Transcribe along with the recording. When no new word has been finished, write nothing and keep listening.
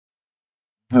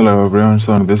Hello everyone,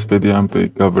 so in this video I'm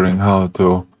covering how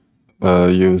to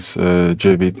use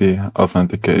JWT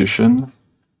authentication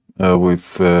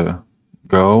with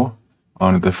Go.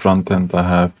 On the front end I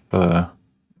have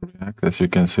React, as you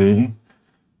can see,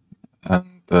 and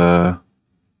so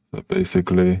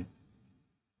basically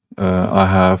I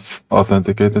have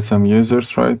authenticated some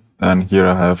users, right? And here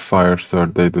I have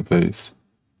Firestore database.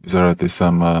 There's already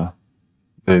some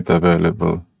data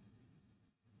available.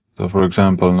 So for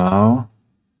example now,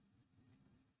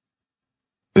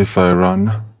 if I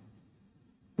run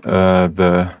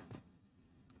the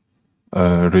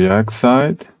React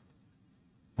side,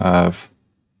 I have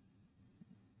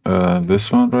this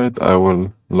one, right? I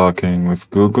will log in with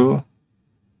Google.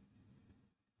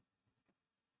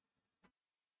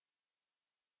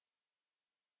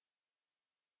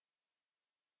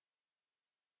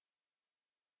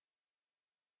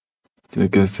 So you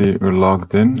can see we're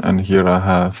logged in, and here I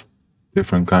have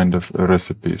different kind of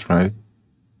recipes, right?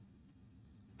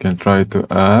 You can try to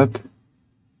add.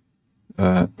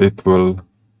 It will,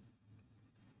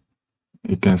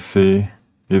 you can see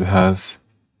it has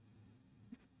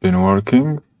been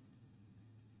working. I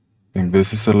think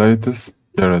this is the latest,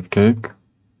 carrot cake.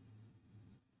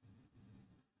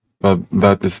 But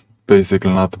that is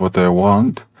basically not what I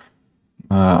want.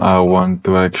 I want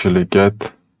to actually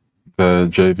get the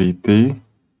JWT,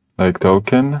 like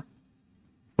token,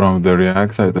 from the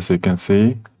React side, as you can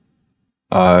see.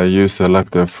 I use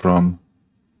selector from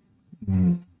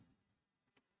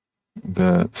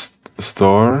the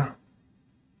store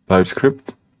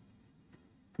TypeScript,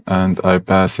 and I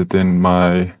pass it in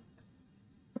my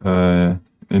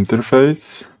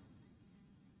interface,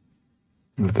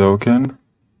 the token,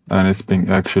 and it's being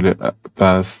actually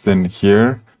passed in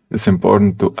here. It's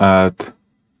important to add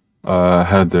a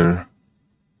header.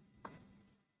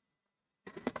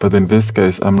 But in this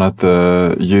case, I'm not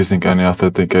using any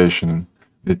authentication.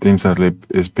 It instantly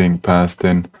is being passed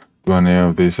in to any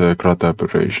of these CRUD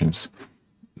operations.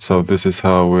 So this is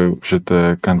how we should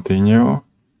continue.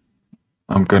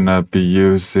 I'm gonna be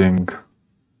using,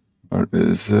 or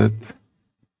is it?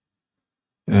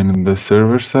 In the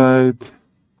server side,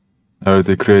 I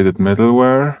already created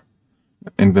middleware.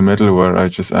 In the middleware, I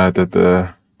just added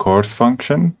the course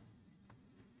function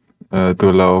to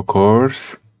allow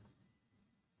course.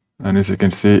 And as you can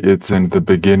see, it's in the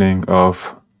beginning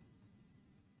of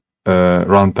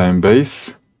runtime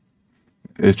base.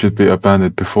 It should be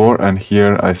appended before, and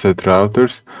here I set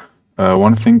routers.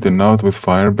 One thing to note with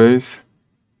Firebase,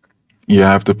 you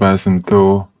have to pass in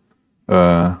two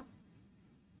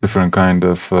different kind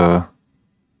of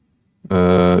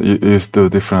use two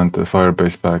different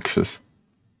Firebase packages.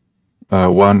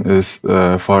 One is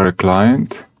Fire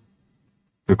Client,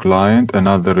 the client,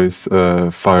 another is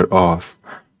Fire Auth.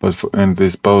 But in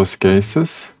these both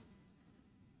cases,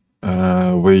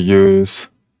 we use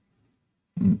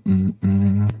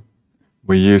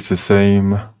the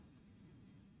same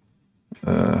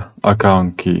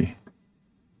account key.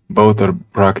 Both are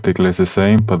practically the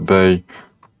same, but they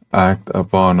act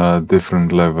upon a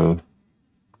different level.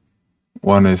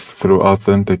 One is through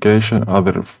authentication,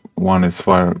 other one is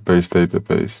Firebase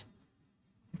database.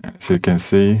 As you can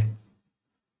see,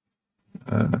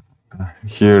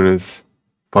 here is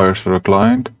Firestore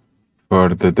client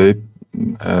for the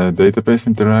database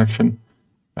interaction,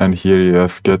 and here you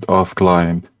have get auth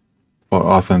client for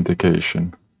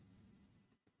authentication.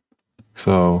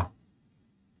 So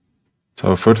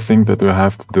first thing that we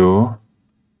have to do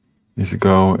is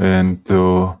go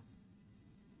into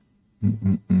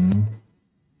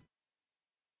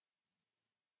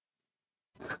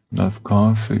not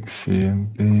config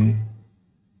cmd,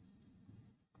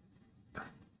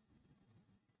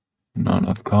 no,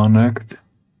 not connect,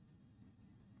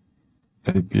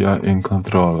 API in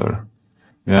controller.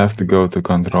 You have to go to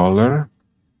controller,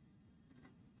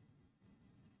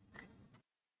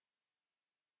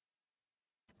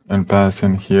 and pass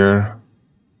in here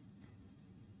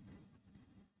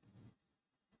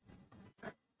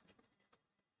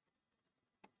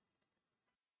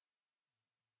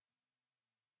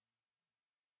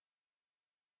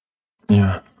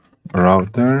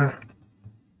router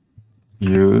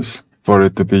use for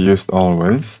it to be used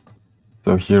always.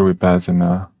 So here we pass in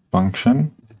a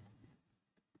function.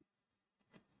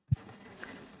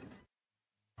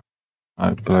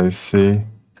 I place C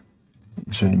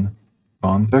Gin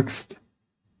context,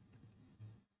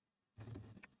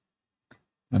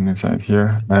 and inside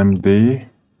here MD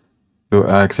to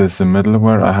access the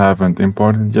middleware. I haven't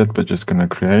imported yet, but just gonna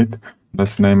create.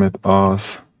 Let's name it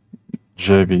authJWT,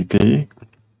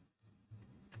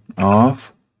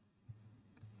 auth,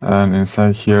 and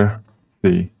inside here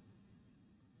C.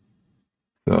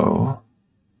 So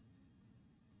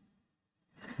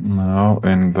now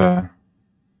in the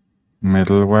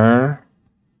middleware,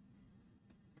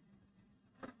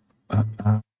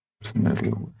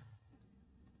 middleware.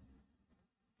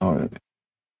 Oh,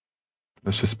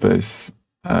 let's just space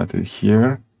add it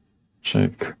here.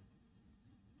 Check.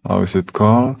 How is it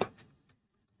called?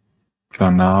 So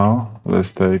now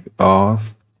let's take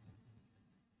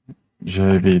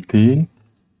authJWT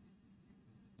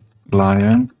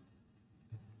client,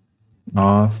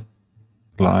 auth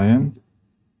client,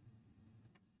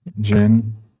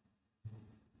 Gin,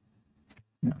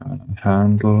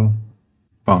 handle,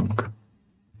 func.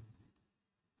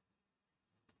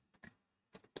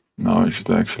 Now it should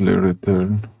actually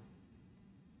return.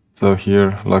 So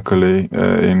here, luckily,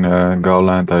 in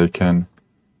Golang,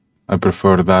 I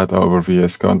prefer that over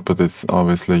VS Code, but it's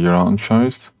obviously your own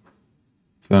choice.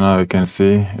 So now you can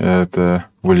see it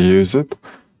will use it,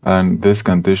 and this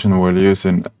condition will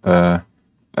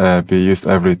be used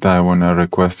every time when a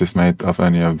request is made of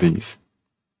any of these,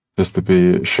 just to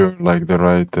be sure, like the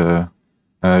right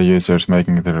user is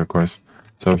making the request.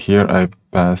 So here I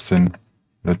pass in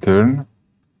return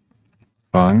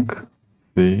func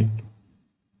the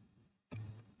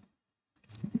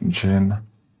gin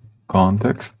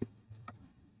context.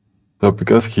 So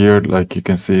because here, like you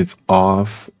can see, it's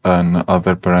auth and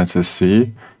other parentheses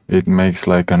C, it makes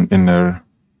like an inner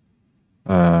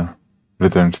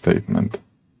return statement.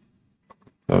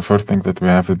 So the first thing that we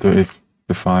have to do is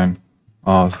define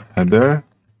auth header,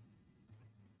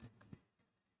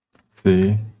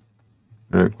 C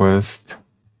request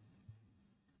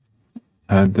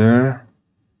header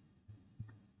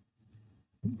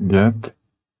get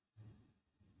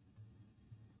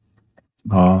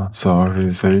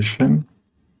authorization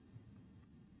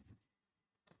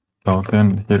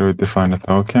token. Here we define a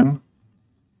token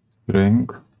string.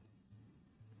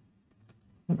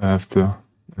 We have to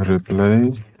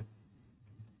replace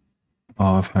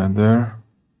auth header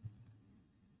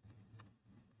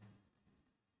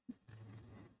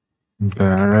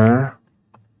bearer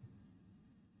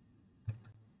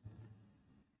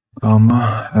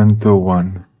comma and to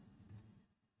 1.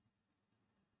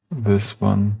 This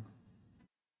one,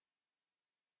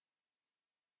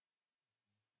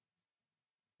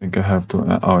 I think I have to,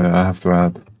 oh yeah, I have to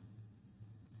add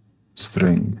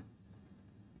string.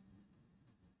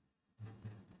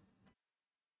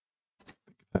 It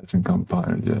hasn't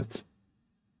compiled yet.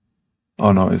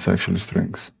 Oh no, it's actually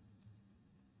strings.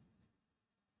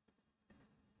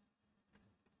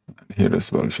 Here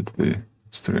as well should be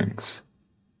strings.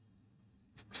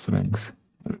 Strings,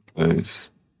 replace,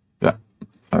 yeah,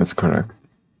 that's correct.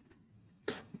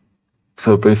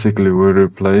 So basically we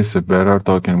replace the bearer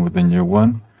token with a new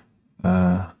one.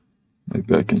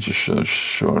 Maybe I can just show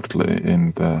shortly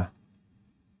in the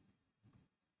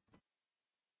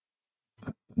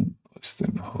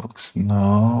Austin hooks.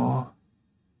 No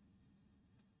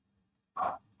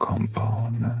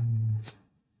components.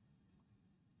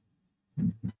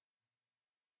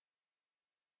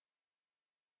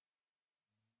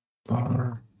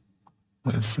 Bar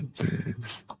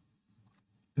recipes.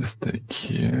 Let's take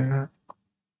here.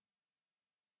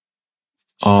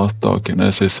 Auth token,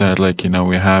 as I said, like,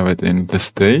 we have it in the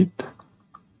state.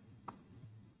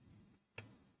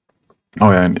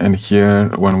 Oh yeah, and here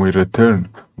when we return,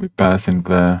 we pass in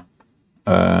the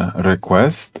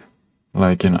request,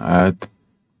 like add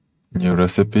new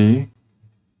recipe.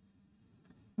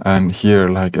 And here,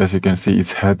 like as you can see,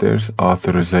 it's headers,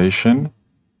 authorization,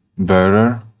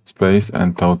 bearer, space,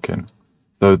 and token.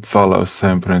 So it follows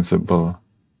same principle.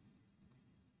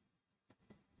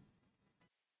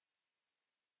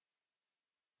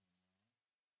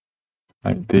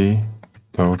 ID,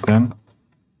 token,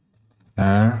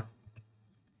 air,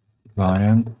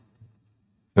 client,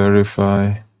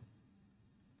 verify,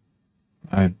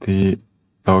 ID,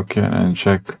 token, and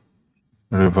check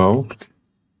revoked.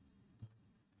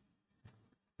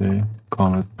 Okay,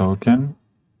 call it token.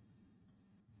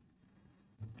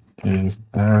 If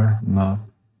there not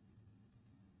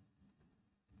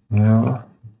nil,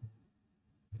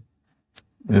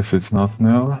 if it's not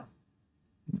nil,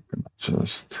 you can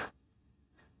just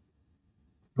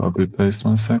copy paste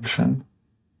one section.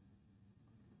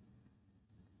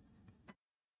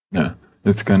 Yeah,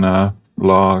 it's gonna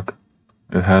log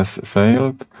it has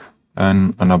failed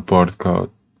and an abort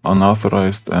code.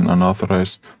 Unauthorized and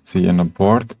unauthorized see an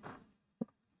abort.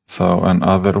 So and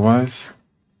otherwise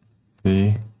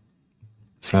see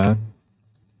set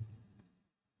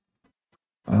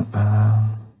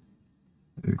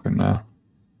you're gonna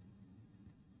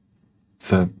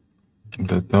set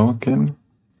the token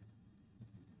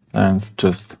and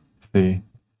just see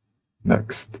next.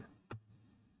 Next.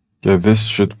 Yeah, this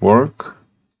should work.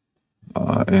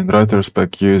 In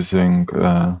retrospect, using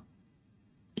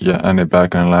any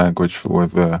backend language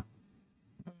with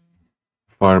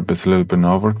Firebase is a little bit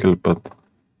overkill, but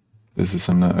this is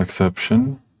an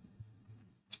exception.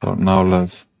 So now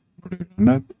let's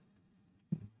rerun it.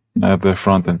 Now the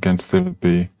frontend can still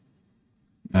be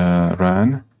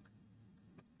ran.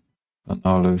 And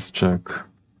now let's check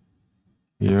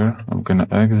here. I'm gonna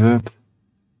exit,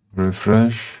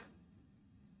 refresh,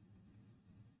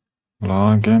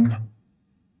 login.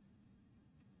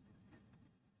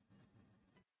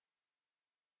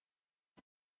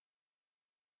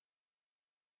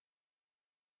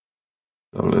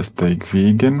 So let's take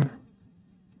vegan.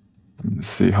 Let's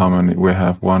see how many we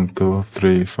have. 1, 2,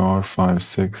 3, 4, 5,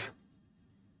 6,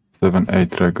 7,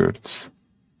 8 records.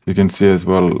 You can see as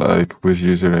well, like with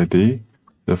user ID.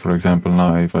 So for example,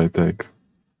 now if I take,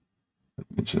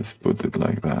 let me just put it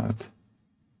like that,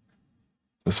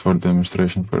 just for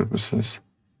demonstration purposes.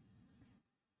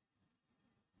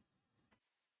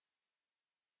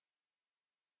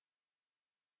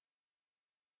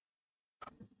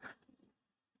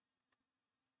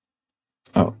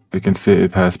 Oh, you can see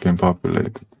it has been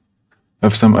populated. I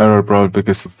have some error probably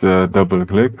because it's the double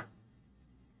click.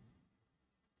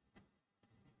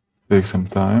 Take some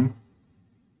time.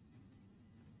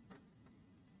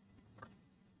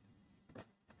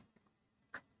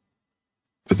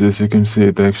 But as you can see,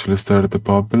 it actually started to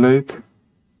populate.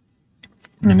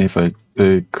 And if I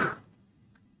take,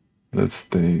 let's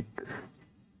take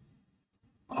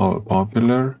how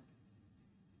popular,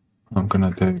 I'm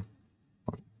gonna take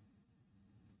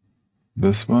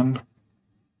this one.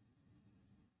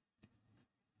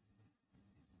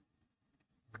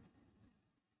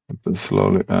 Let's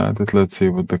slowly add it. Let's see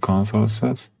what the console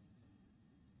says.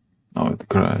 Oh, it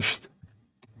crashed.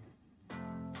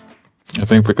 I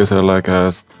think because I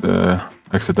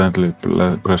accidentally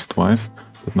pressed twice.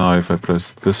 But now if I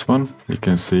press this one, you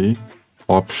can see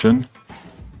option,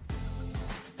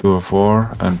 it's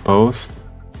 204 and post.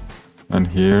 And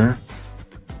here,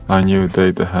 a new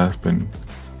data has been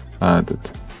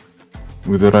added.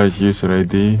 With the right user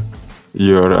ID,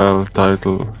 URL,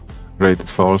 title, rated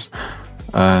false.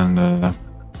 And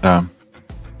I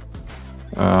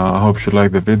hope you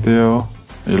like the video,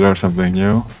 you learned something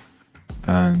new,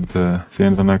 and see you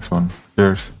in the next one.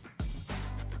 Cheers.